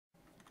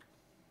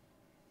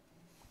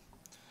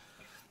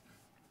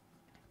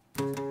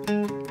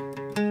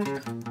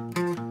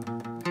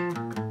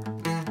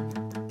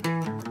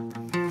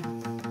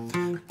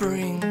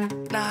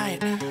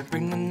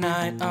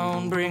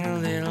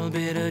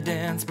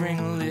bring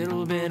a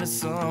little bit of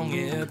song,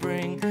 yeah,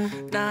 bring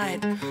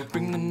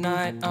the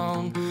night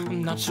on.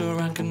 I'm not sure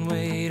I can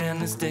wait,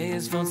 and this day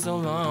has felt so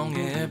long,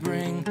 yeah,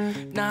 bring the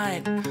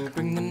night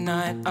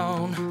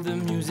on. The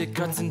music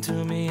cuts into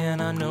me,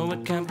 and I know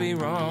it can't be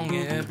wrong,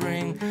 yeah,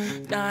 bring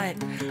the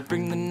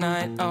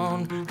night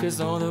on. Cause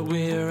all that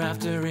we're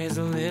after is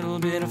a little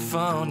bit of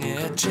fun,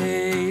 yeah.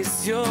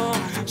 Chase your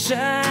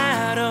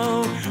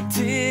shadow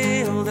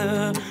till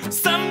the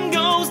sun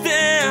goes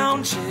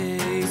down.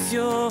 Chase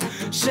your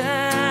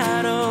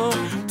shadow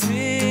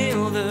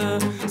till the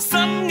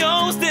sun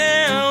goes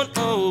down.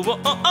 Oh,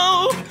 oh,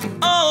 oh,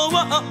 oh,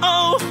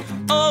 oh,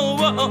 oh,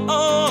 oh,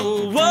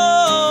 oh,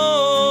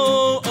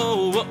 oh,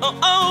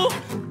 oh,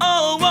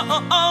 oh,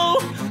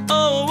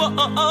 oh,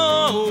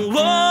 oh,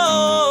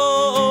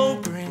 oh,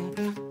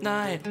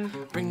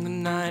 bring the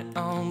night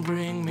on,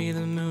 bring me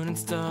the moon and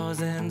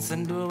stars and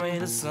send away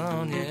the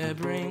sun, yeah,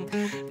 bring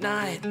the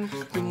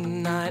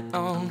night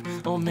on.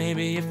 Or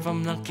maybe if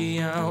I'm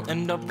lucky I'll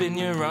end up in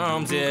your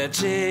arms, yeah.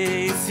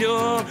 Chase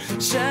your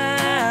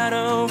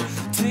shadow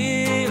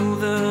till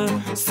the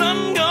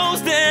sun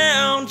goes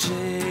down.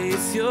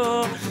 Chase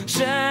your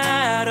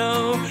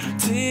shadow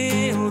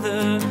till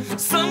the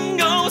sun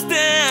goes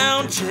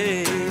down.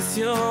 Chase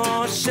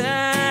your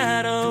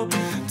shadow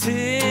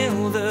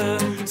till the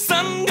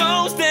sun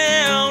goes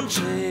down.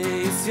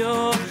 Chase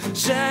your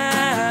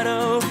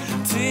shadow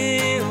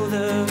till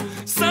the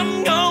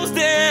sun goes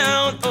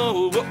down.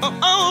 Oh, oh,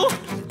 oh,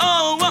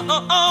 oh, oh,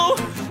 oh, oh,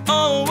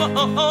 oh,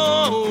 oh,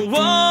 oh,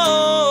 oh.